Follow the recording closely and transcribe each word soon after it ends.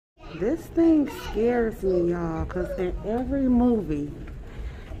This thing scares me, y'all, because in every movie,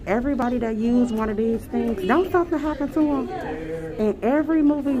 everybody that used one of these things, don't something happen to them? In every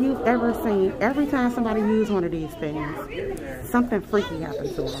movie you've ever seen, every time somebody used one of these things, something freaky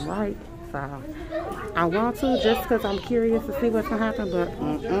happens to them, right? So, I want to just because I'm curious to see what's going to happen, but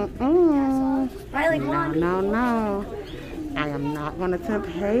no. I am not going to tempt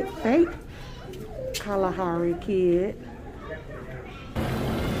fate. Kalahari kid.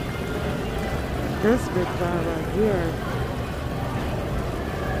 This big guy right here.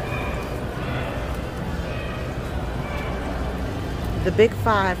 The Big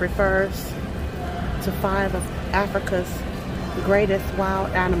Five refers to 5 of Africa's greatest wild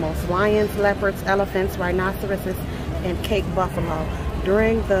animals: lions, leopards, elephants, rhinoceroses, and Cape buffalo.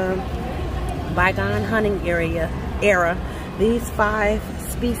 During the bygone hunting era, these 5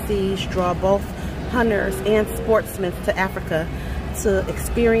 species draw both hunters and sportsmen to Africa to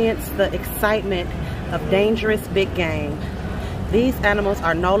experience the excitement of dangerous big game. These animals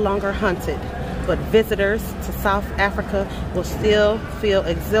are no longer hunted, but visitors to South Africa will still feel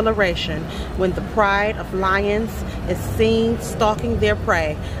exhilaration when the pride of lions is seen stalking their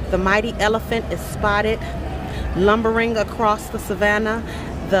prey. The mighty elephant is spotted lumbering across the savannah.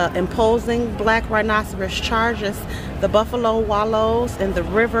 The imposing black rhinoceros charges the buffalo wallows in the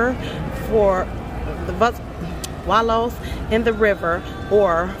river or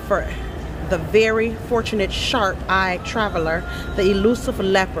for the very fortunate sharp-eyed traveler, the elusive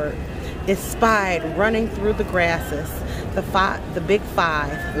leopard is spied running through the grasses. The Big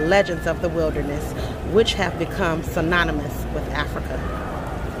Five, legends of the wilderness, which have become synonymous with Africa.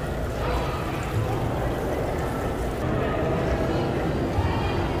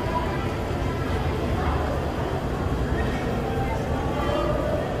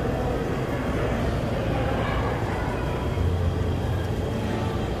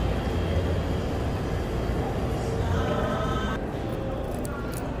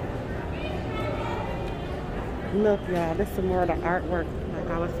 Look, y'all, this is some more of the artwork. Like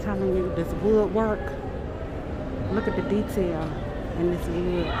I was telling you, this woodwork. Look at the detail in this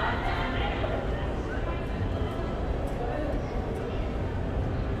wood.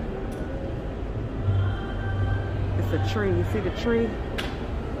 It's a tree. You see the tree?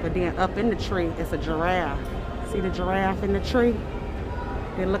 But then up in the tree, it's a giraffe. See the giraffe in the tree?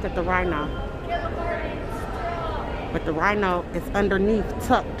 Then look at the rhino. But the rhino is underneath,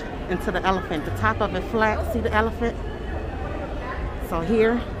 tucked into the elephant. The top of it flat. See the elephant? So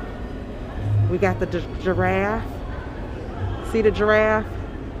here we got the giraffe. See the giraffe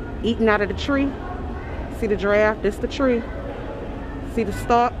eating out of the tree? See the giraffe? This the tree. See the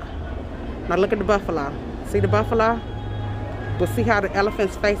stalk? Now look at the buffalo. See the buffalo? But see how the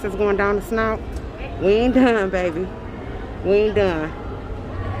elephant's face is going down the snout? We ain't done, baby. We ain't done.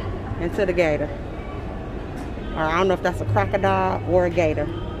 Into the gator. Or I don't know if that's a crocodile or a gator.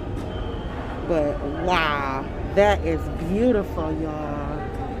 But wow, that is beautiful, y'all.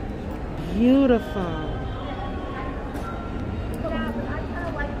 Beautiful.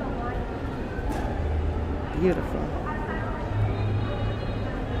 Beautiful.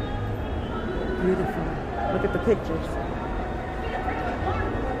 Beautiful. Look at the pictures.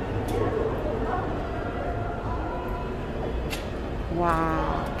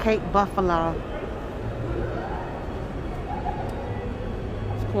 Wow, Cape buffalo.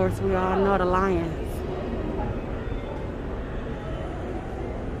 Of course, we all know the lions.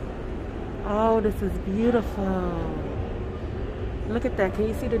 Oh, this is beautiful. Look at that. Can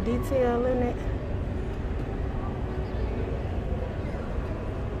you see the detail in it?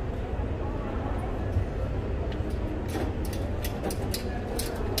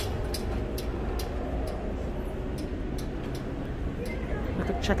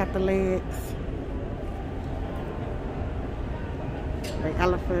 Check out the legs. The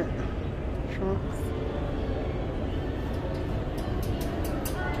elephant trunks.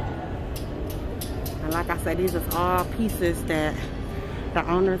 And like I said, these are all pieces that the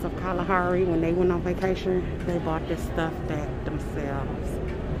owners of Kalahari, when they went on vacation, they bought this stuff back themselves.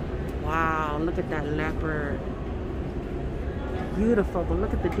 Wow, look at that leopard. Beautiful, but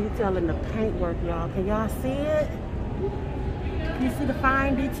look at the detail in the paintwork, y'all. Can y'all see it? You see the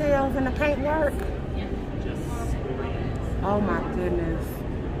fine details in the paintwork? Oh my goodness.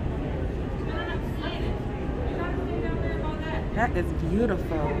 That is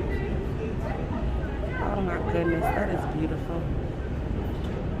beautiful. Oh my goodness, that is beautiful.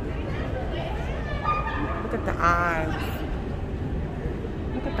 Look at the eyes.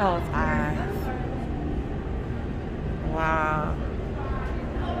 Look at those eyes. Wow.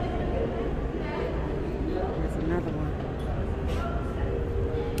 There's another one.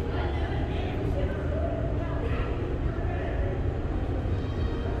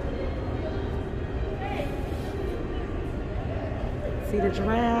 See the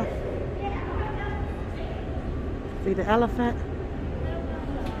giraffe? See the elephant?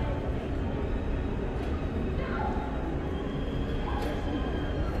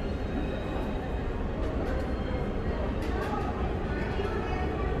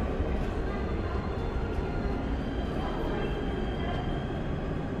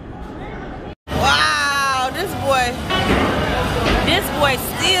 This boy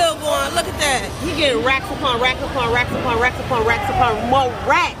still going. Look at that. He getting racks upon racks upon racks upon racks upon racks upon more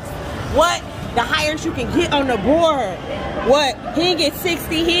racks. What? The highest you can get on the board. What? He ain't get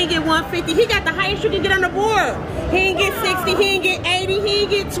 60. He ain't get 150. He got the highest you can get on the board. He ain't get 60. He ain't get 80. He ain't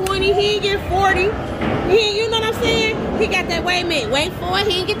get 20. He ain't get 40. You know what I'm saying? He got that. Wait a minute. Wait for it.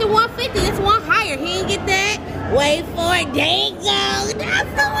 He ain't get the 150. That's one higher. He ain't get that. Wait for it. There you go.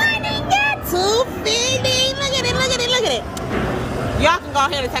 That's the one he got. 250. Look at it. Look at it. Look at it. Y'all can go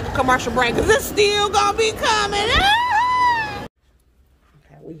ahead and take a commercial break because it's still gonna be coming.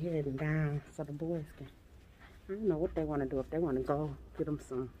 Okay, we heading down so the boys can. I don't know what they want to do. If they want to go get them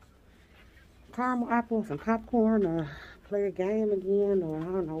some caramel apples and popcorn, or play a game again, or I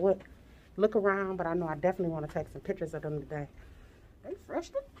don't know what. Look around, but I know I definitely want to take some pictures of them today. They fresh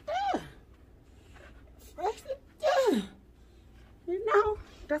to death. Fresh to death. You know,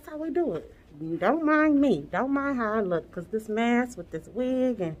 that's how we do it. Don't mind me. Don't mind how I look, because this mask with this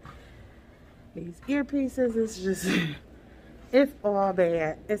wig and these earpieces is just, it's all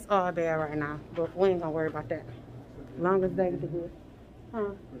bad. It's all bad right now, but we ain't gonna worry about that. As long as they do good.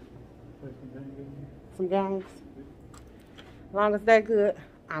 Huh? Some games. As long as they're good,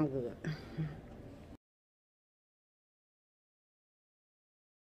 I'm good.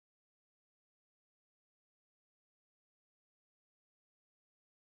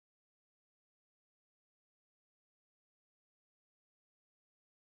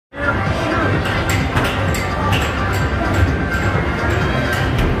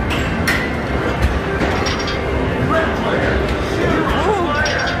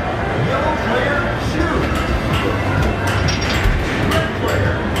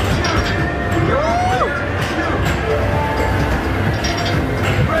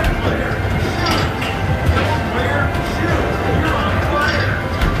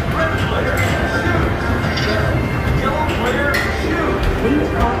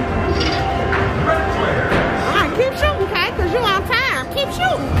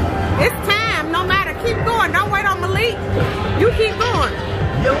 You keep going.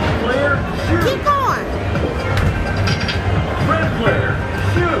 Yellow player, shoot. Keep going. Red player,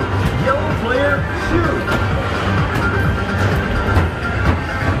 shoot. Yellow player, shoot.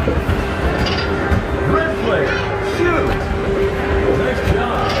 Red player, shoot. Nice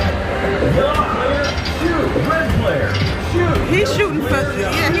job. Yellow player, shoot. Red player, shoot. He's shooting for,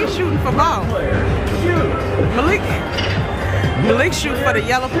 yeah, he's shooting for ball. Player, shoot. Malik shoots for the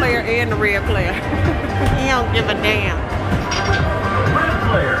yellow player and the red player. He don't give a damn. Red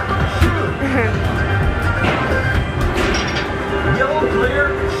player, shoot. Yellow player,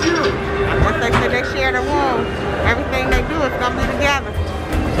 shoot. Once they say they share the room, everything they do is gonna be together.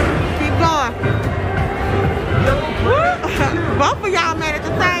 Keep going. Yellow player, shoot. Both of y'all made it at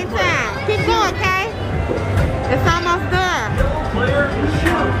the same time. Keep going, Kay. It's almost done. Yellow player,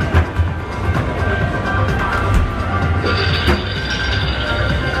 shoot.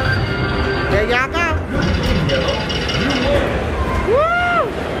 There y'all go. Yellow, you win. Woo!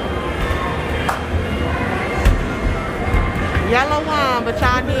 Yellow won, but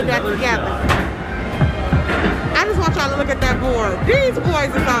y'all did that together. I just want y'all to look at that board. These boys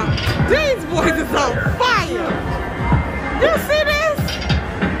is on fire. You see this?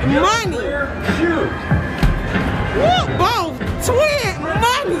 Money. Shoot. Woo, both twin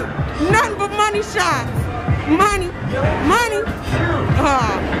money. Nothing but money shots. Money. Money. Shoot.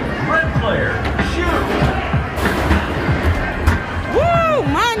 Red player, shoot. Woo,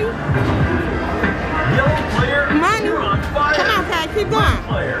 money. Yellow player, Money. you're on fire. Come on, Kay, keep going. Red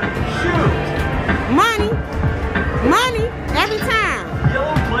player, shoot. Money. Money. Every time.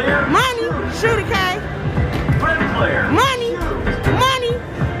 Yellow player, Money. Shoot it, Kay. Red player, Money. shoot. Money.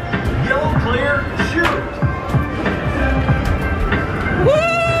 Yellow player, shoot. Woo!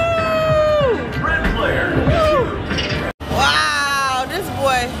 Red player, shoot. Wow, this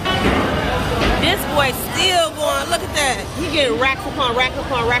boy still going. Look at that. He getting racks upon racks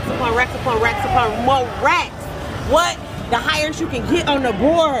upon racks upon racks upon racks upon more racks. What? The highest you can get on the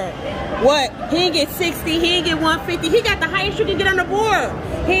board. What? He ain't get 60. He ain't get 150. He got the highest you can get on the board.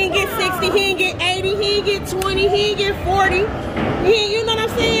 He ain't get 60. He ain't get 80. He ain't get 20. He ain't get 40. You know what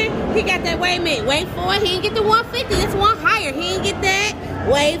I'm saying? He got that. Wait a minute. Wait for it. He ain't get the 150. That's one higher. He ain't get that.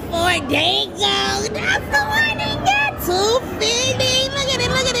 Wait for it. There you go. That's the one he got. 250.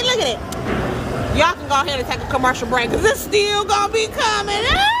 Y'all can go ahead and take a commercial break because it's still gonna be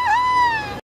coming.